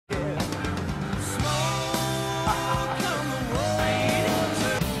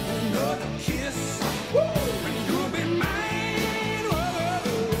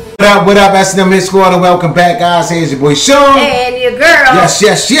What up, S&M Squad, and welcome back, guys. Here's your boy Sean. And your girl.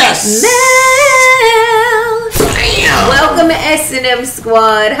 Yes. Mel. Damn. Welcome to S&M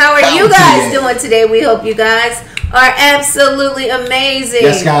Squad. How are you guys doing today? We hope you guys are absolutely amazing.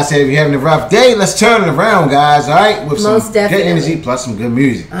 Yes, guys, if you're having a rough day, let's turn it around, guys, all right? With Most some definitely. good energy plus some good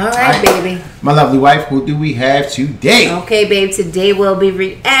music. All right, baby. My lovely wife, who do we have today? Okay, babe, today we'll be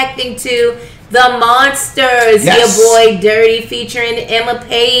reacting to The Monsters, Yes. YaBoi Dirty featuring Emma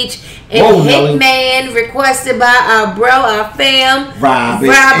Paige and Hitman, requested by our bro, our fam. Rob is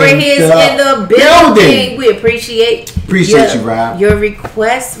in the building. We appreciate you, Rob. Your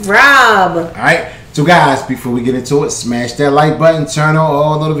request, Rob. All right. So, guys, before we get into it, smash that like button, turn on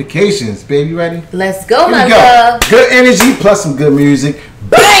all notifications. Baby, ready? Let's go, Here my we go. love. Good energy plus some good music.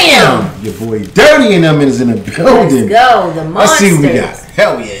 Bam! Your boy Dirty and them is in the building. Let's go. The Monsters. Let's see what we got.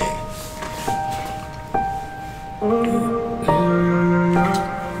 Hell yeah.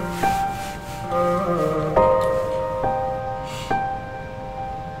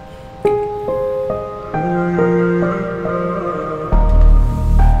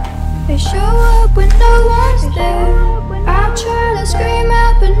 They show up when no one's there. I try to scream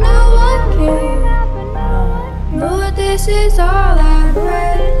out, but no one cares. Lord, this is all I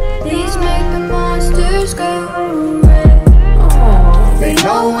pray. Please make the monsters go away. They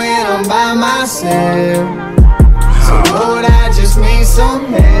know when I'm by myself. So Lord, I just need some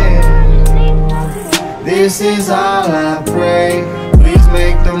help. This is all I pray. Please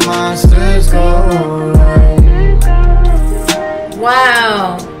make the monsters go away.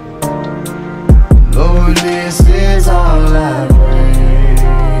 Wow. Lord, this is all I pray.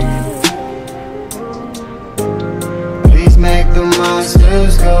 Please make the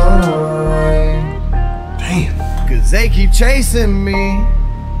monsters go away. Damn. Cause they keep chasing me,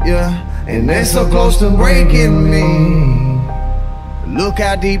 yeah, and they're so close to breaking me. Look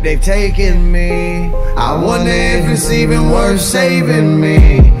how deep they've taken me. I wonder if it's even worth saving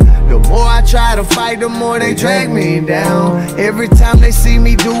me. The more I try to fight, the more they drag me down. Every time they see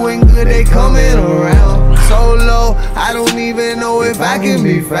me doing good, they coming around. So low, I don't even know if I can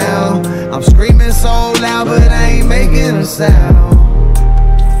be found. I'm screaming so loud, but I ain't making a sound.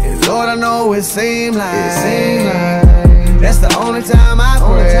 And Lord, I know it seems like that's the only time I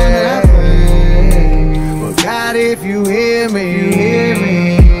pray. But God, if you hear me,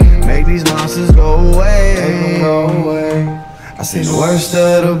 make these monsters go away. I see the worst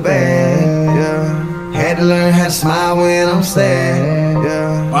of the bad, yeah. Had to learn how to smile when I'm sad,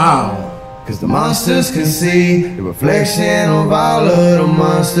 yeah. Wow. Cause the monsters can see the reflection of all of the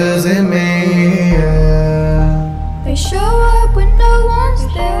monsters in me, yeah. They show up when no one's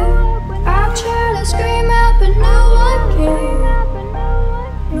there. I try to scream out, but no one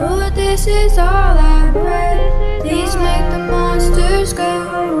cares. Lord, this is all I pray. Please make the monsters go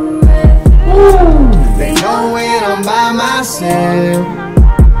away. They know when I'm by myself.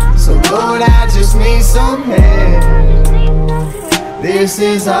 So Lord, I just need some help. This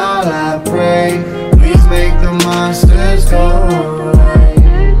is all I pray. Please make the monsters go away.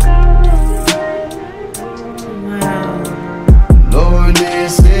 Wow. Lord,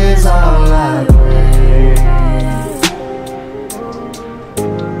 this is all I pray.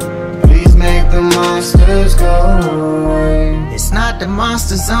 Please make the monsters go away. It's not the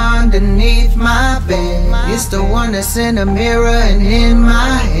monsters underneath my bed. It's the one that's in the mirror and in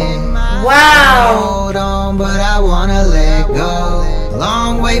my head. Wow. Hold on, but I wanna let go.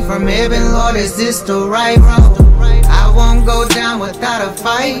 Long way from heaven, Lord, is this the right road? I won't go down without a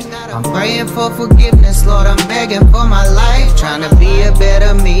fight. I'm praying for forgiveness, Lord, I'm begging for my life. Trying to be a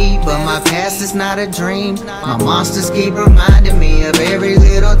better me, but my past is not a dream. My monsters keep reminding me of every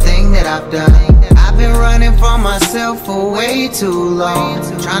little thing that I've done. I've been running from myself for way too long,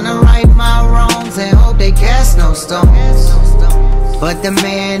 trying to right my wrongs and hope they cast no stones. But the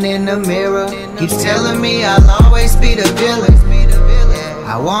man in the mirror keeps telling me I'll always be the villain.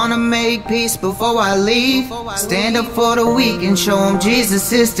 I wanna make peace before I leave. Stand up for the weak and show them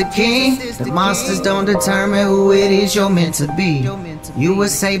Jesus is the king. The monsters don't determine who it is you're meant to be. You were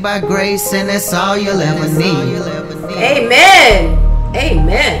saved by grace and that's all you'll ever need. Amen.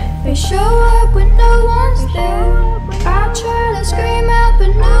 Amen. They show up when no one's there. I try to scream out,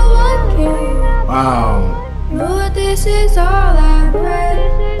 but no one cares. Wow. Lord, this is all I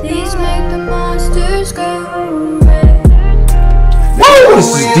pray. Please make the monsters go away. Woo, this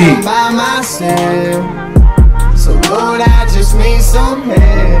is deep. By myself. So Lord, I just need some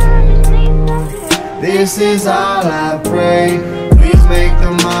help. This is all I pray. Please make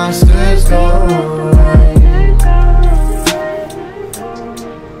the monsters go away.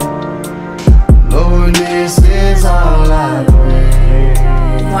 Lord, this is all I pray.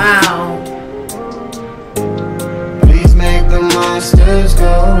 Wow.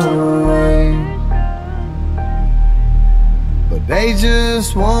 they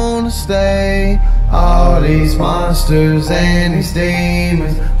just wanna stay. All these monsters and these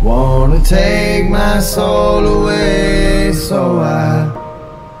demons wanna take my soul away. So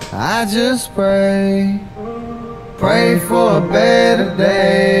I just pray for a better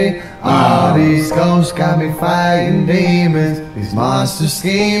day. All these ghosts got me fighting demons. These monsters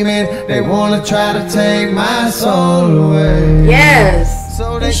scheming, they wanna try to take my soul away. Yes.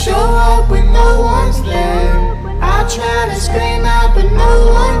 So they show up when no one's there. I try to scream out but no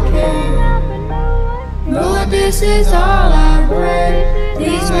one cares. Lord, this is all I pray.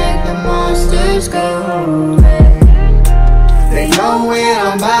 Please make the monsters go away. They know when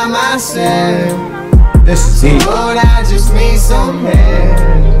I'm by myself. This is it. Lord, I just need some help.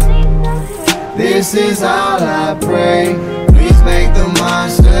 This is all I pray. Please make the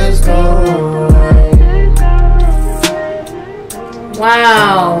monsters go away.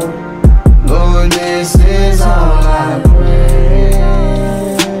 Wow. Lord, this is all I pray.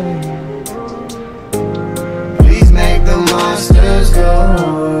 Please make the monsters go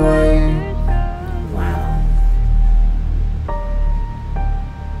away. Wow.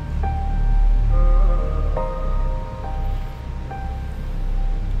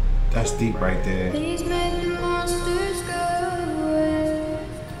 That's deep right there. Please make the monsters go away.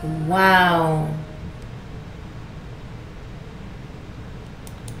 Wow.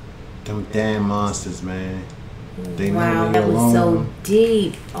 Them damn monsters, man. They know Wow, when that you're was so alone.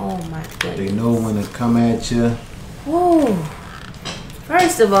 deep. Oh my They goodness. know when to come at you. Woo.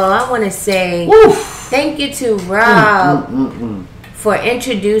 First of all, I want to say Woo. thank you to Rob for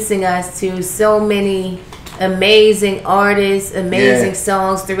introducing us to so many amazing artists, amazing Yeah.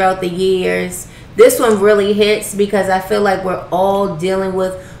 songs throughout the years. This one really hits because I feel like we're all dealing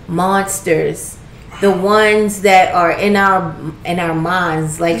with monsters. The ones that are in our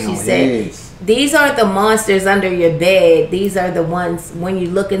minds, like she said. Yes. These aren't the monsters under your bed. These are the ones when you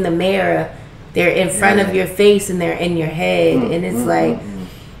look in the mirror, they're in front of your face and they're in your head. And it's like,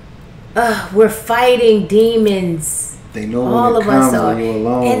 we're fighting demons. They know All when of it us comes are. when you're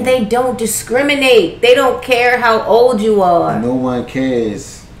alone. And they don't discriminate. They don't care how old you are. No one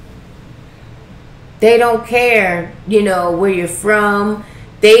cares. They don't care, where you're from.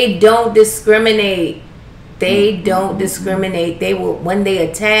 They don't discriminate. They don't discriminate. They will, when they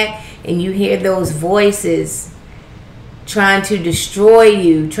attack and you hear those voices trying to destroy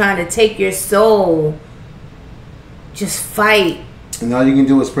you, trying to take your soul, just fight. And all you can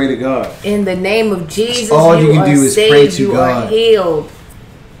do is pray to God. In the name of Jesus, all you can are do is saved, pray to you God. are healed.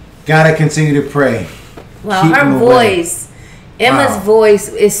 Gotta continue to pray. Wow, Keep her them away. voice, Emma's Wow. voice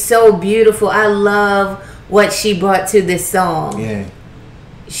is so beautiful. I love what she brought to this song. Yeah.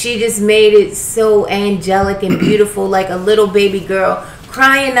 She just made it so angelic and beautiful, like a little baby girl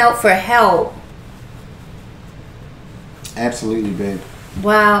crying out for help. Absolutely, babe.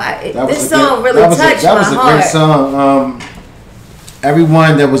 Wow, That was this a song good- really that was touched that my was a heart. great song.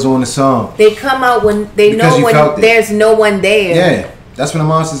 Everyone that was on the song. They come out when they Because know you when felt it. there's no one there. Yeah. That's when the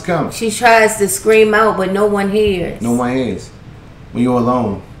monsters come. She tries to scream out, but no one hears. No one hears. When you're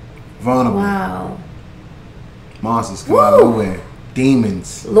alone. Vulnerable. Wow. Monsters come out of Woo. nowhere.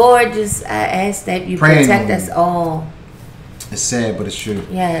 Demons. Lord, I ask that you Praying protect on us you. all. It's sad, but it's true.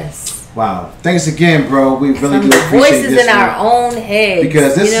 Yes. Wow. Thanks again, bro. We really Some do appreciate voices this in our one. own heads.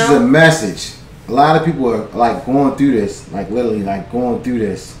 Because this is you a know? message. A lot of people are like going through this. Like literally like going through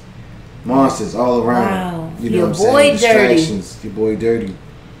this. Monsters all around. Wow. You know Your what I'm boy saying? Dirty. Distractions. Your boy Dirty.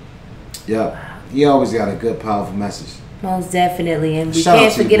 Yep. He always got a good, powerful message. Most definitely. And we Shout out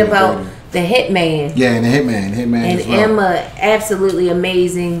can't to you, forget boy, about Dirty. the Hitman. Yeah, and the Hitman. Hitman And as well. Emma, absolutely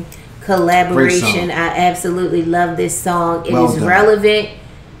amazing collaboration. Great song. I absolutely love this song. It Well is done. relevant.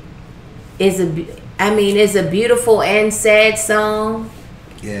 It's a beautiful and sad song.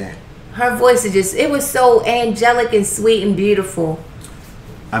 Yeah. Her voice is just, it was so angelic and sweet and beautiful.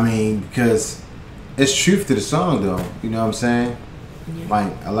 I mean, because it's truth to the song, though. You know what I'm saying?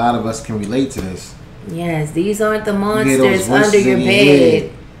 Like, a lot of us can relate to this. Yes, these aren't the You hear monsters those voices under your in bed.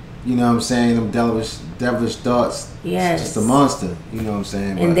 head. You know what I'm saying? Them devilish thoughts. Yes. It's just a monster. You know what I'm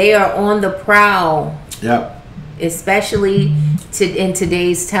saying? And But- they are on the prowl, Yep. especially in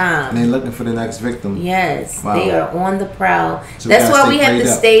today's And time. they looking for the next victim. Yes, Wow. they are on the prowl. So we That's gotta why we stay have to prayed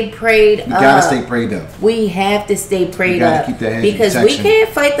up. stay prayed You up. gotta stay prayed up. We have to stay prayed gotta up keep that hedge of because we protection. can't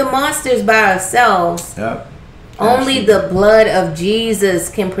fight the monsters by ourselves. Yep. Only Absolutely. the blood of Jesus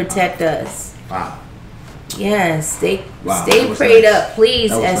can protect us. Wow. Yes, stay Wow, stay that was prayed nice. up, please,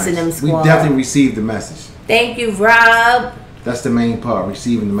 That was S&M nice. Squad. We definitely received the message. Thank you, Rob. That's the main part,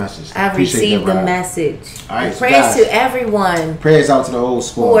 receiving the message. I've Appreciate received that, the Rob. message. All right, so Praise guys, to everyone prayers out to the whole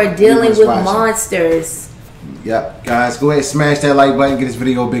squad. who are dealing Everyone's with watching. monsters. Yep, guys, go ahead and smash that like button, get this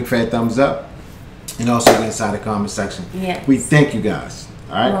video a big fat thumbs up, and also get inside the comment section. Yeah. We thank you guys.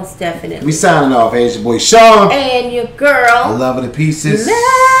 All right. Most definitely. We signing off. Hey, it's your boy Sean. And your girl. I love her to pieces. Mel.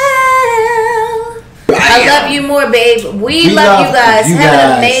 I love you more, babe. We love you guys. Have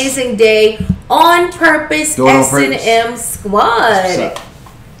an amazing day. On purpose, S&M Squad.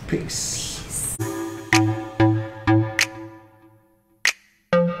 Peace.